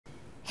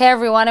Hey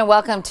everyone, and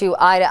welcome to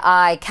Eye to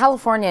Eye.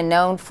 California,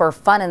 known for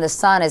fun in the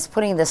sun, is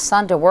putting the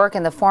sun to work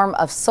in the form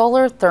of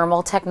solar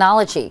thermal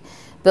technology.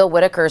 Bill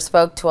Whitaker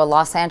spoke to a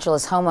Los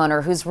Angeles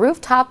homeowner whose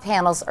rooftop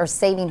panels are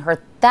saving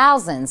her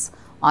thousands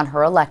on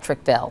her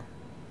electric bill.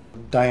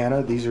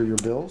 Diana, these are your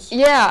bills?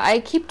 Yeah, I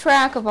keep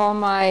track of all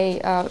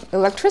my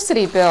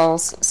electricity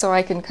bills so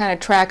I can kind of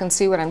track and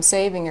see what I'm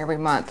saving every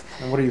month.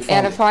 And what are you finding?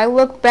 And if I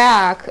look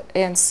back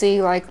and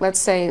see, like, let's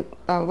say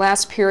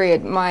last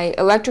period, my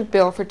electric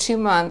bill for 2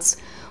 months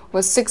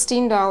was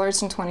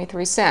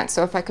 $16.23.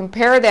 So if I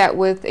compare that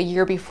with a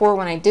year before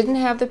when I didn't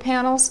have the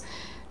panels,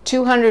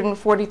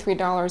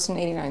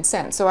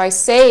 $243.89. So I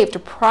saved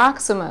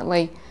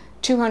approximately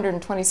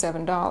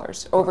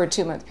 $227 over a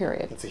 2-month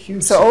period. That's a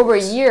huge So savings. over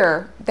a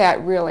year,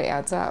 that really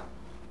adds up.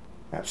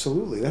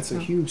 Absolutely, that's a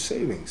huge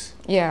savings.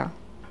 Yeah.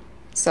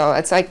 So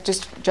it's like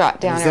just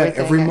jot down Is that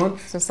everything. every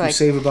month? So it's You like,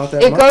 save about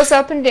that it much? goes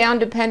up and down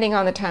depending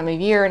on the time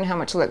of year and how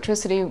much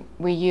electricity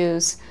we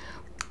use.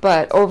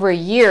 But over a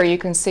year, you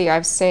can see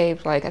I've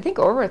saved, like, I think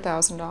over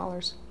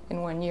 $1,000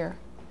 in 1 year.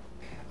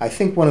 I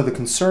think one of the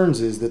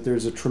concerns is that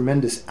there's a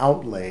tremendous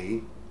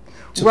outlay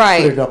to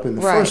Right, put it up in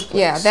the first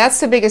place. Yeah, that's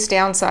the biggest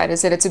downside,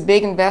 is that it's a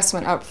big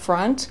investment up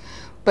front.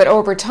 But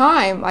over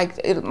time,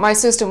 like, my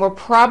system will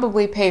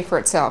probably pay for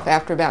itself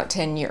after about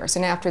 10 years.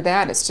 And after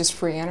that, it's just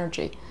free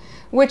energy,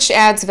 which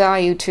adds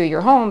value to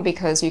your home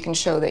because you can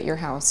show that your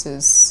house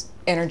is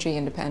energy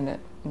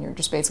independent and you're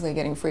just basically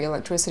getting free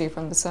electricity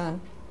from the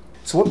sun.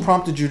 So what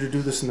prompted you to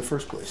do this in the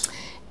first place?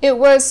 It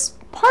was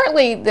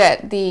partly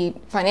that the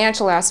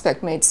financial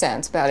aspect made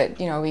sense about it.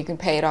 You know, you can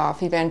pay it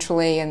off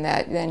eventually and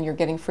that then you're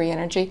getting free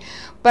energy.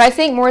 But I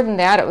think more than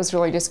that, it was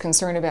really just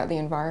concern about the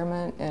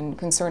environment and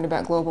concern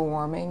about global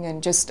warming.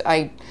 And just,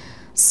 I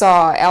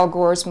saw Al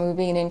Gore's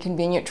movie, An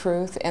Inconvenient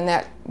Truth, and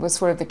that was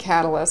sort of the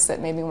catalyst that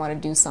made me want to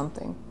do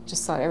something.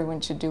 Just thought everyone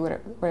should do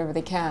whatever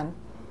they can.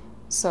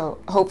 So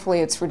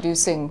hopefully it's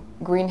reducing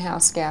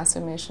greenhouse gas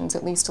emissions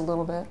at least a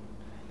little bit.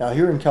 Now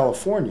here in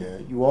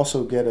California, you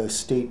also get a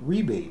state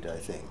rebate, I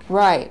think.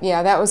 Right,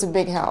 yeah, that was a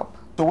big help.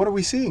 So what are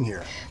we seeing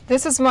here?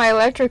 This is my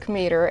electric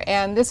meter,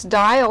 and this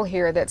dial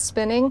here that's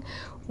spinning,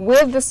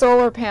 with the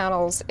solar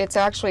panels, it's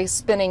actually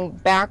spinning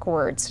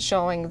backwards,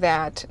 showing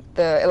that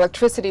the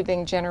electricity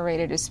being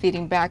generated is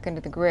feeding back into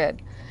the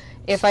grid.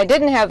 If I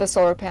didn't have the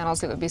solar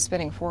panels, it would be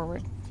spinning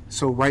forward.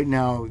 So right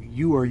now,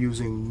 you are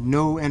using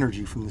no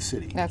energy from the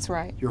city. That's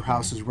right. Your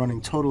house is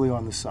running totally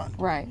on the sun.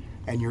 Right.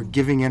 And you're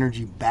giving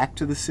energy back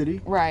to the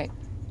city? Right.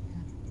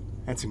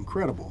 That's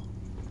incredible.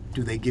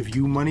 Do they give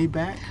you money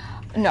back?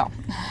 No.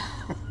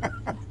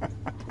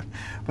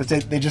 But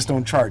they just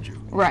don't charge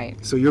you. Right.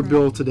 So your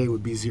bill today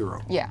would be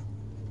zero. Yeah.